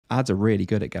ads are really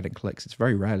good at getting clicks. It's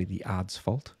very rarely the ad's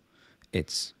fault.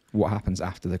 It's what happens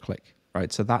after the click,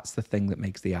 right? So that's the thing that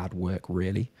makes the ad work,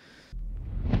 really.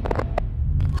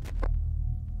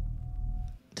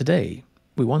 Today,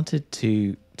 we wanted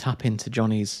to tap into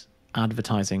Johnny's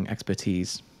advertising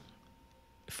expertise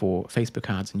for Facebook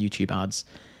ads and YouTube ads,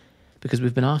 because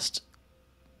we've been asked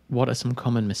what are some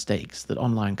common mistakes that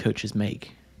online coaches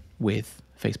make with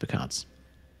Facebook ads.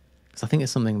 Because I think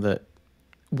it's something that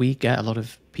we get a lot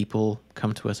of people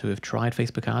come to us who have tried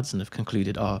Facebook ads and have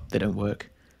concluded, oh, they don't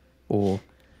work, or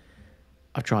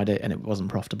I've tried it and it wasn't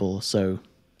profitable, so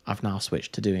I've now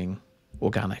switched to doing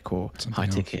organic or high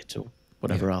ticket or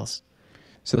whatever else.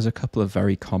 So there's a couple of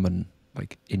very common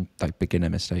beginner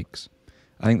mistakes.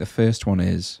 I think the first one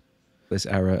is this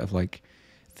error of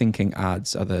thinking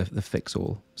ads are the fix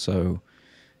all. So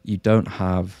you don't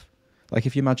have,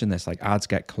 if you imagine this, ads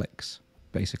get clicks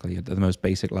basically at the most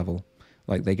basic level.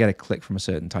 They get a click from a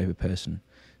certain type of person.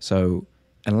 So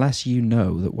unless you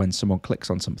know that when someone clicks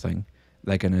on something,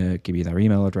 they're going to give you their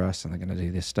email address and they're going to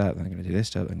do this step, and they're going to do this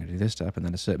step, and they're going to do this step, and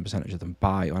then a certain percentage of them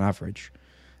buy on average,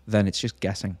 then it's just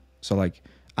guessing. So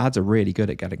ads are really good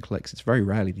at getting clicks. It's very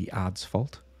rarely the ad's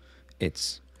fault.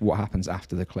 It's what happens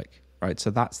after the click, right? So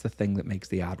that's the thing that makes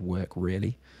the ad work,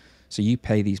 really. So you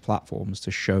pay these platforms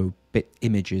to show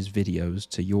images, videos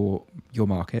to your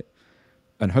market,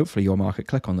 and hopefully your market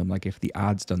click on them, if the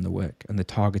ad's done the work and the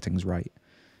targeting's right.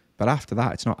 But after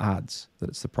that, it's not ads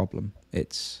that's the problem.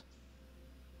 It's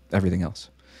everything else.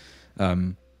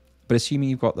 But assuming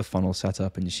you've got the funnel set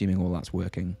up and assuming all that's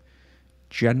working,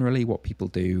 generally what people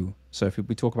do, so if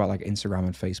we talk about Instagram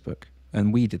and Facebook,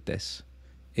 and we did this,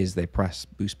 is they press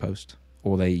boost post,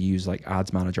 or they use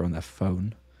ads manager on their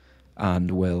phone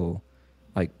and will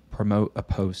promote a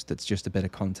post that's just a bit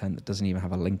of content that doesn't even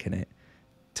have a link in it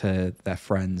to their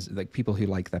friends, people who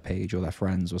like their page or their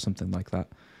friends or something like that,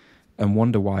 and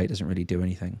wonder why it doesn't really do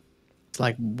anything. It's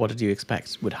what did you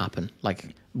expect would happen?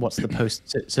 What's the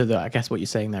post? So I guess what you're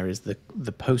saying there is the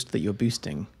post that you're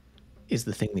boosting is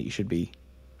the thing that you should be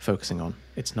focusing on.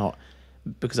 It's not,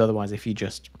 because otherwise if you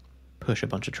just push a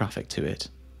bunch of traffic to it,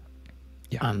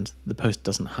 and the post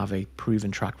doesn't have a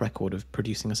proven track record of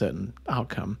producing a certain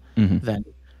outcome, then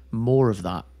more of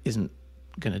that isn't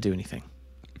going to do anything.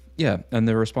 Yeah, and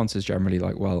the response is generally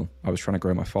well, I was trying to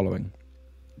grow my following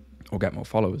or get more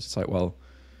followers. It's well,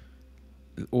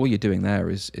 all you're doing there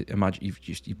is, imagine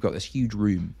you've got this huge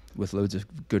room with loads of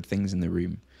good things in the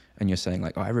room, and you're saying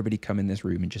oh, everybody come in this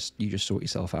room and you just sort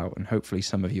yourself out, and hopefully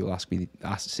some of you will ask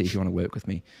to see if you want to work with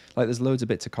me. There's loads of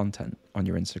bits of content on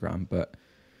your Instagram, but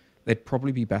they'd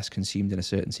probably be best consumed in a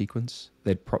certain sequence.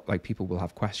 People will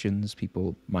have questions,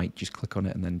 people might just click on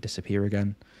it and then disappear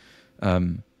again.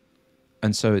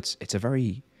 And so it's a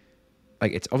very,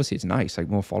 it's obviously it's nice,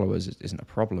 more followers isn't a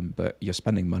problem, but you're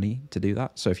spending money to do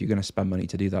that. So if you're going to spend money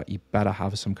to do that, you better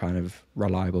have some kind of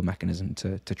reliable mechanism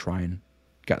to try and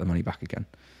get the money back again.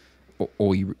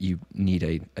 Or you need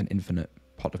an infinite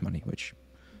pot of money, which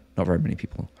not very many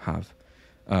people have.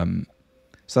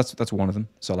 So that's one of them.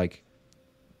 So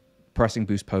pressing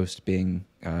boost post being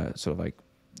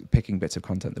picking bits of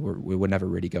content that were never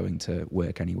really going to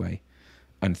work anyway,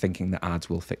 and thinking that ads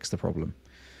will fix the problem.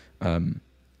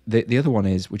 The other one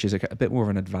is, which is a bit more of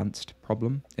an advanced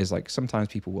problem, is sometimes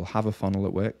people will have a funnel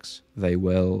that works. They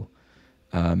will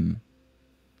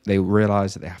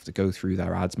realize that they have to go through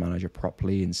their ads manager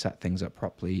properly and set things up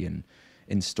properly and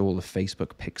install the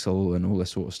Facebook pixel and all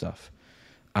this sort of stuff.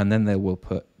 And then they will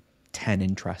put 10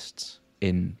 interests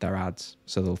in their ads.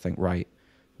 So they'll think, right,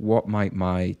 what might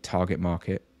my target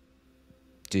market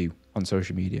do on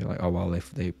social media?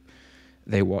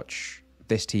 They watch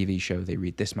this TV show, they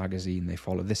read this magazine, they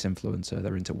follow this influencer,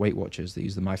 they're into Weight Watchers, they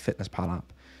use the MyFitnessPal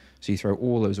app. So you throw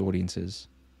all those audiences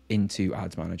into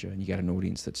Ads Manager and you get an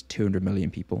audience that's 200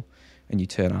 million people, and you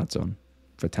turn ads on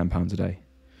for £10 a day.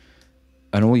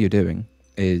 And all you're doing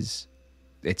is,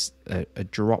 it's a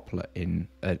droplet in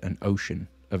an ocean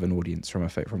of an audience from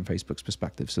Facebook's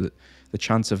perspective. So that the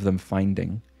chance of them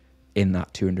finding in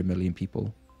that 200 million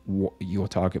people what your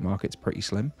target market's pretty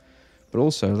slim. But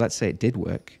also, let's say it did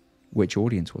work, which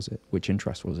audience was it? Which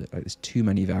interest was it? There's too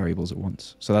many variables at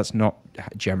once. So that's not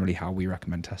generally how we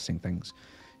recommend testing things.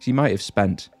 So you might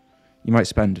spend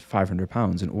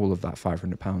 £500, and all of that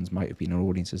 £500 might have been on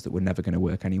audiences that were never going to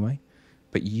work anyway.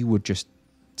 But you would just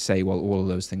say, well, all of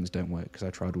those things don't work because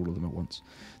I tried all of them at once.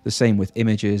 The same with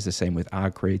images, the same with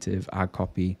ad creative, ad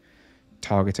copy,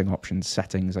 targeting options,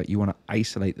 settings. You want to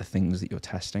isolate the things that you're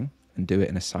testing and do it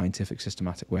in a scientific,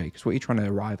 systematic way. Because what you're trying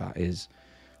to arrive at is,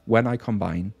 when I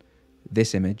combine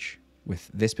this image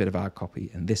with this bit of ad copy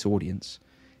and this audience,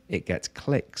 It gets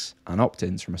clicks and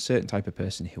opt-ins from a certain type of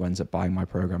person who ends up buying my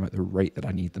program at the rate that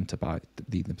I need them to buy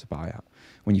at.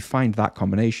 When you find that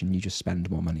combination, you just spend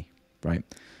more money, right?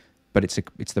 But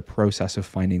it's the process of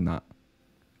finding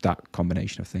that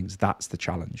combination of things. That's the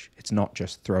challenge. It's not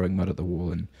just throwing mud at the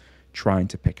wall and trying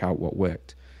to pick out what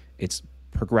worked. It's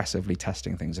progressively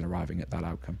testing things and arriving at that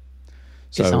outcome.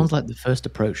 So, it sounds like the first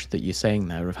approach that you're saying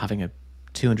there of having a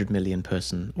 200 million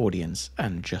person audience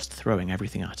and just throwing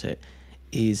everything at it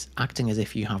is acting as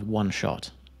if you have one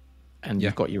shot and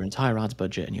you've got your entire ads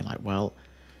budget and you're like, well,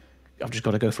 I've just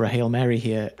got to go for a Hail Mary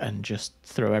here and just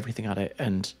throw everything at it.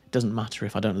 And it doesn't matter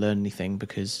if I don't learn anything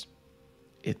because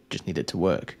it just needed to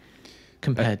work.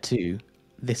 Compared to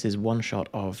this is one shot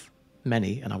of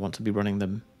many and I want to be running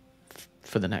them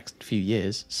for the next few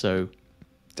years. So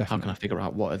how can I figure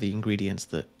out what are the ingredients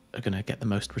that are going to get the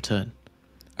most return?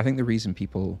 I think the reason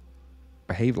people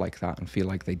behave like that and feel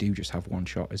like they do just have one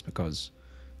shot is because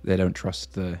they don't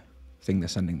trust the thing they're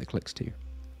sending the clicks to,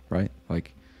 right?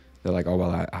 Like they're like, oh,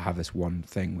 well, I have this one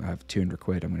thing. I have 200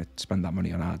 quid. I'm going to spend that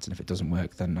money on ads. And if it doesn't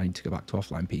work, then I need to go back to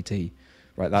offline PT,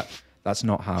 right? That's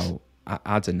not how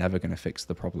ads are never going to fix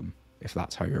the problem if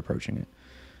that's how you're approaching it.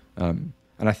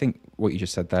 And I think what you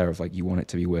just said there of like, you want it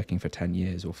to be working for 10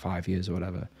 years or 5 years or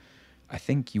whatever. I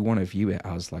think you want to view it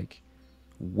as like,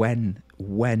 when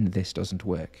this doesn't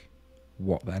work,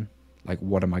 what then? Like,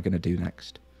 what am I going to do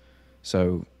next?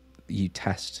 So you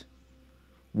test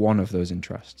one of those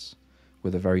interests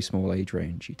with a very small age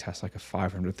range. You test like a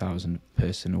 500,000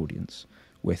 person audience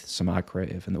with some ad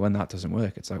creative. And when that doesn't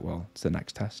work, it's like, well, it's the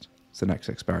next test. It's the next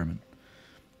experiment.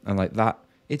 And like that,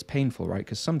 it's painful, right?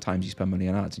 Because sometimes you spend money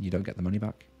on ads and you don't get the money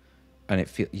back. And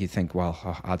you think,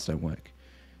 well, ads don't work.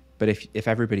 But if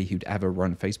everybody who'd ever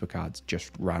run Facebook ads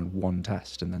just ran one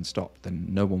test and then stopped, then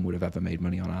no one would have ever made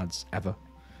money on ads ever.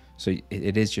 So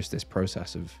it is just this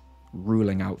process of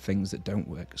ruling out things that don't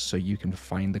work so you can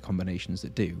find the combinations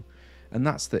that do. And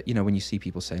that's that, when you see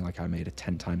people saying like, I made a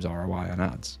 10 times ROI on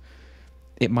ads,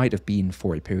 it might have been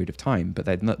for a period of time, but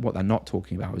what they're not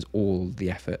talking about is all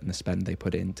the effort and the spend they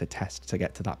put in to test to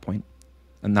get to that point.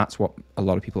 And that's what a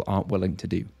lot of people aren't willing to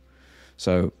do.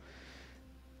 So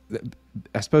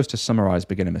I suppose to summarize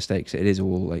beginner mistakes, it is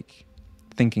all like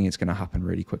thinking it's going to happen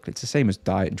really quickly. It's the same as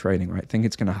diet and training, right? Think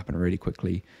it's going to happen really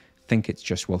quickly. Think it's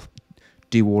just, well,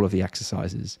 do all of the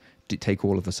exercises, take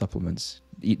all of the supplements,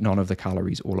 eat none of the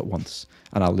calories all at once,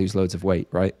 and I'll lose loads of weight,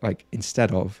 right? Like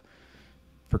instead of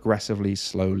progressively,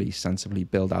 slowly, sensibly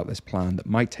build out this plan that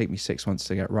might take me 6 months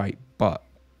to get right, but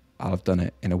I'll have done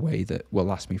it in a way that will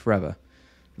last me forever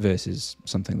versus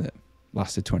something that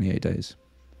lasted 28 days.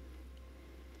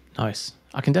 Nice.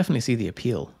 I can definitely see the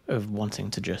appeal of wanting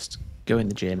to just go in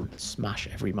the gym, smash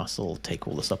every muscle, take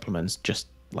all the supplements, just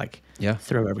like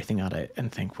throw everything at it and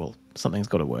think, well, something's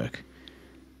got to work.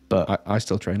 But I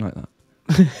still train like that.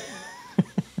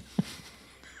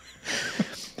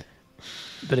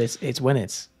 But it's when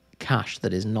it's cash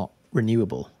that is not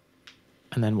renewable.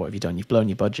 And then what have you done? You've blown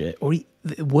your budget. Or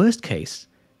the worst case,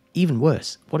 even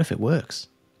worse, what if it works?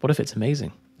 What if it's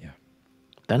amazing? Yeah.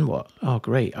 Then what? Oh,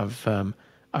 great.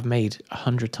 I've made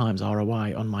 100 times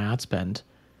ROI on my ad spend,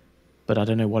 but I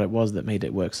don't know what it was that made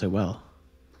it work so well.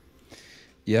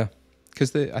 Yeah,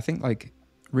 because I think like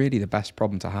really the best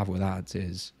problem to have with ads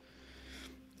is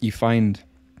you find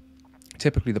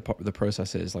typically the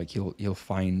process is like you'll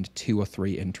find 2 or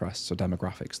 3 interests or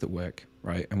demographics that work,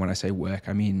 right? And when I say work,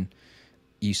 I mean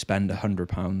you spend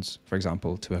 £100, for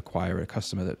example, to acquire a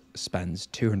customer that spends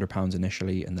 £200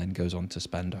 initially and then goes on to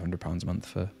spend £100 a month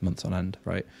for months on end,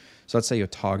 right? So let's say your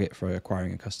target for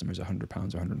acquiring a customer is £100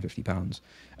 or £150,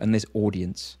 and this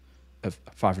audience of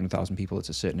 500,000 people, it's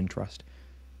a certain interest.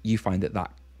 You find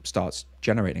that starts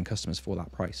generating customers for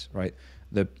that price, right?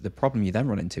 The problem you then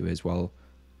run into is, well,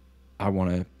 I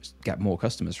want to get more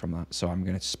customers from that, so I'm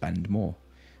going to spend more.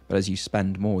 But as you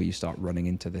spend more, you start running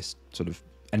into this sort of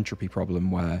entropy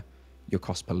problem where your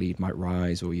cost per lead might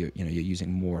rise, or you're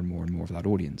using more and more and more of that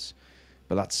audience.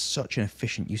 But that's such an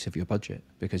efficient use of your budget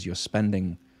because you're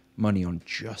spending money on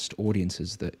just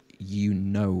audiences that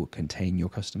contain your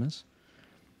customers,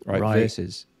 right?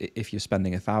 Versus if you're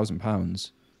spending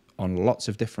 £1,000 on lots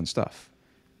of different stuff,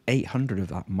 800 of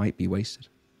that might be wasted.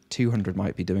 200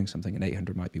 might be doing something and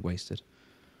 800 might be wasted.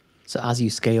 So as you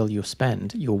scale your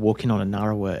spend, you're walking on a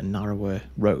narrower and narrower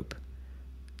rope.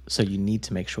 So you need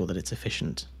to make sure that it's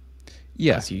efficient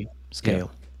as you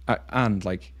scale. Yeah. And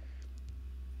like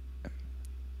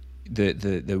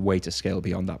the way to scale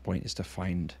beyond that point is to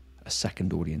find a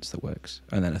second audience that works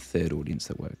and then a third audience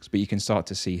that works. But you can start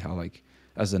to see how like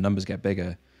as the numbers get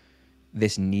bigger,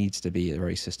 this needs to be a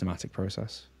very systematic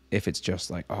process. If it's just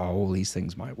like, oh, all these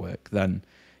things might work, then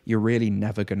you're really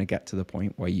never going to get to the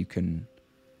point where you can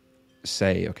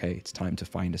say, okay, it's time to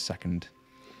find a second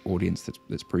audience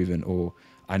that's proven, or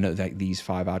I know that these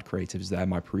 5 ad creatives, they're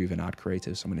my proven ad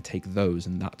creatives, so I'm going to take those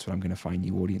and that's what I'm going to find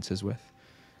new audiences with.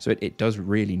 So it does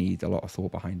really need a lot of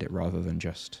thought behind it, rather than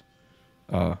just,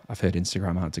 I've heard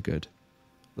Instagram ads are good,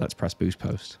 let's press boost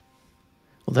post.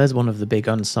 Well, there's one of the big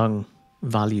unsung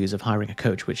values of hiring a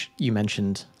coach, which you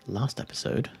mentioned last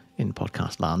episode in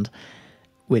podcast land,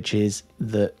 which is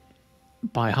that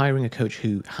by hiring a coach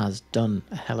who has done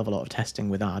a hell of a lot of testing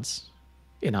with ads,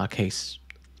 in our case,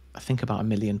 I think about £1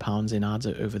 million in ads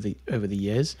over the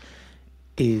years,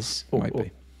 is or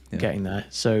getting there.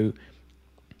 So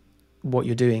what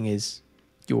you're doing is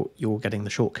you're getting the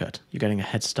shortcut. You're getting a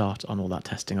head start on all that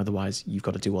testing. Otherwise, you've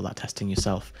got to do all that testing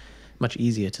yourself. Much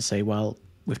easier to say, well,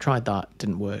 we've tried that,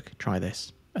 didn't work, try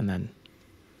this, and then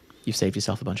you've saved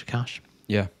yourself a bunch of cash.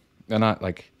 Yeah, and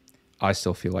I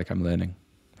still feel like I'm learning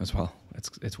as well.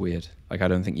 It's weird. Like, I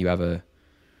don't think you ever.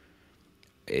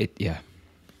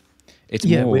 It's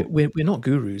more. We're not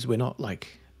gurus. We're not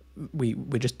like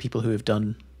we're just people who have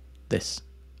done this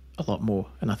a lot more.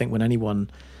 And I think when anyone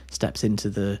steps into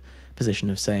the position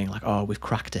of saying like, oh, we've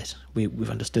cracked it, we've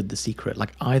understood the secret,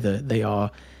 like either they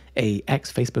are a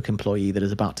ex-Facebook employee that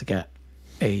is about to get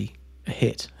a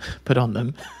hit put on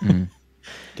them,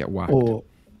 get whacked, or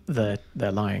they're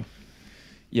lying.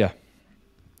 Yeah,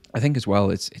 I think as well,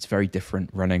 it's very different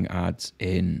running ads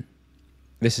in.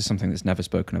 This is something that's never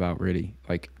spoken about really.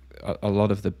 Like a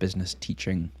lot of the business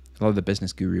teaching, a lot of the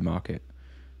business guru market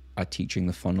are teaching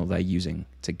the funnel they're using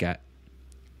to get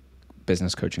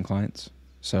business coaching clients.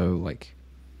 So like,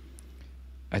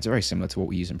 it's very similar to what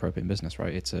we use in Propane Business,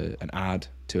 right? It's an ad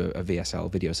to a VSL,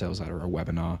 video sales ad, or a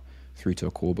webinar, through to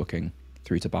a call booking,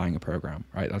 through to buying a program,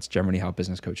 right? That's generally how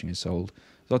business coaching is sold.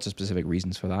 There's lots of specific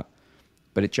reasons for that,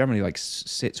 but it generally like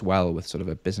sits well with sort of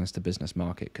a business to business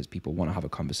market, because people want to have a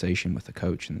conversation with the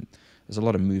coach, and there's a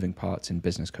lot of moving parts in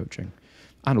business coaching.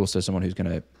 And also someone who's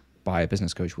going to buy a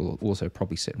business coach will also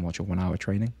probably sit and watch a 1-hour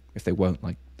training. If they won't,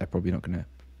 like, they're probably not going to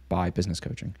buy business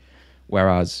coaching.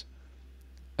 Whereas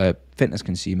a fitness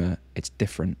consumer, it's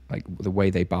different. Like, the way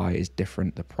they buy is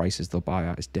different. The prices they'll buy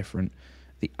at is different.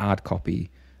 The ad copy,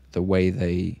 the way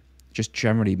they just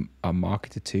generally are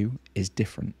marketed to is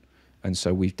different. And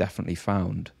so we've definitely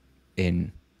found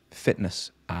in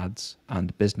fitness ads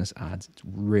and business ads, it's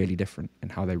really different in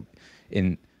how they,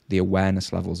 in the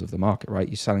awareness levels of the market, right?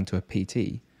 You're selling to a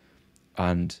PT,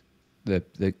 and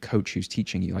the coach who's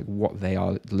teaching you like what they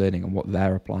are learning and what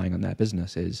they're applying on their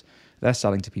business is they're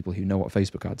selling to people who know what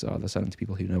Facebook ads are. They're selling to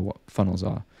people who know what funnels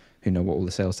are, who know what all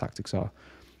the sales tactics are.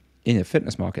 In a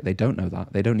fitness market, they don't know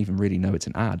that. They don't even really know it's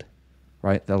an ad,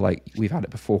 right? They're like, we've had it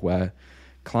before where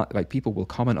like people will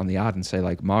comment on the ad and say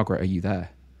like, Margaret, are you there?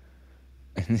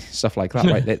 And stuff like that,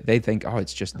 right? They think, oh,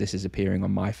 it's just, this is appearing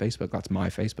on my Facebook. That's my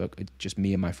Facebook. It's just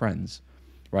me and my friends,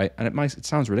 right? And it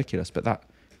sounds ridiculous, but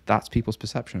that's people's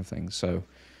perception of things. So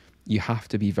you have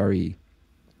to be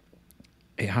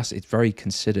it's very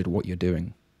considered what you're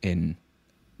doing in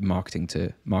marketing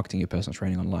your personal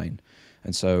training online.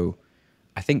 And so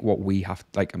I think what we have,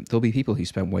 like, there'll be people who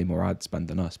spend way more ad spend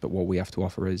than us, but what we have to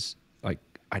offer is, like,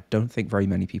 I don't think very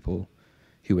many people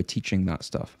who are teaching that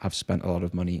stuff have spent a lot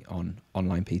of money on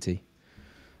online PT.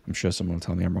 I'm sure someone will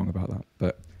tell me I'm wrong about that,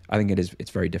 but I think it's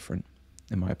very different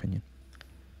in my opinion.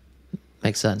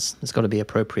 Makes sense. It's got to be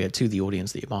appropriate to the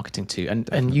audience that you're marketing to.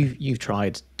 And you've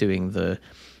tried doing the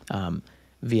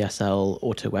VSL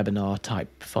auto webinar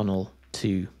type funnel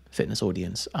to fitness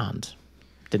audience and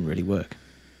didn't really work.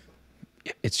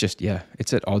 It's just,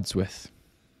 it's at odds with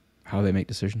how they make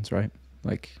decisions, right?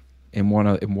 Like in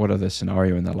what other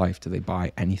scenario in their life do they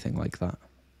buy anything like that?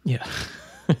 Yeah.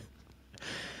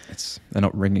 They're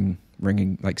not ringing,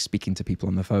 like speaking to people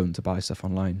on the phone to buy stuff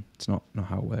online. It's not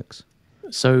how it works.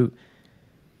 So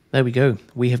there we go.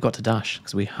 We have got to dash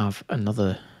because we have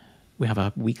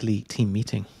our weekly team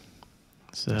meeting.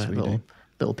 It's a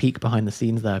little peek behind the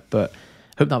scenes there, but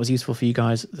hope that was useful for you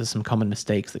guys. There's some common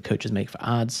mistakes that coaches make for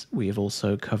ads. We have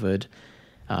also covered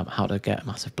how to get a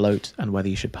massive bloat and whether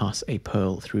you should pass a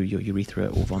pearl through your urethra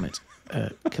or vomit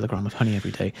a kilogram of honey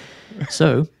every day.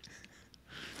 So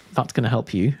that's going to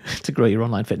help you to grow your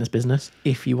online fitness business.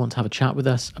 If you want to have a chat with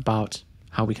us about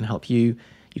how we can help you,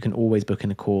 you can always book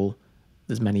in a call.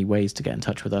 There's many ways to get in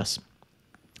touch with us.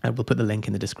 We'll put the link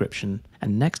in the description.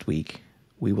 And next week,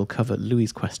 we will cover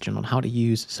Louis' question on how to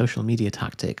use social media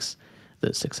tactics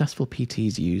that successful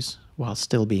PTs use while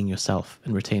still being yourself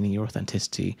and retaining your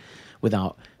authenticity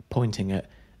without pointing at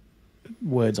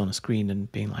words on a screen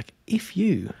and being like, if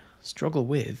you struggle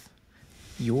with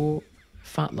your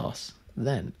fat loss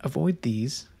then avoid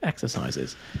these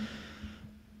exercises.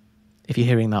 If you're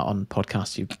hearing that on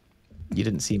podcast, you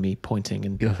didn't see me pointing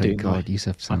and Oh, doing thank God,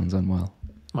 Yusuf sounds unwell.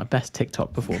 my best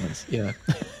TikTok performance. Yeah.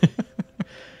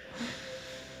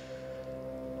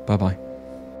 Bye-bye.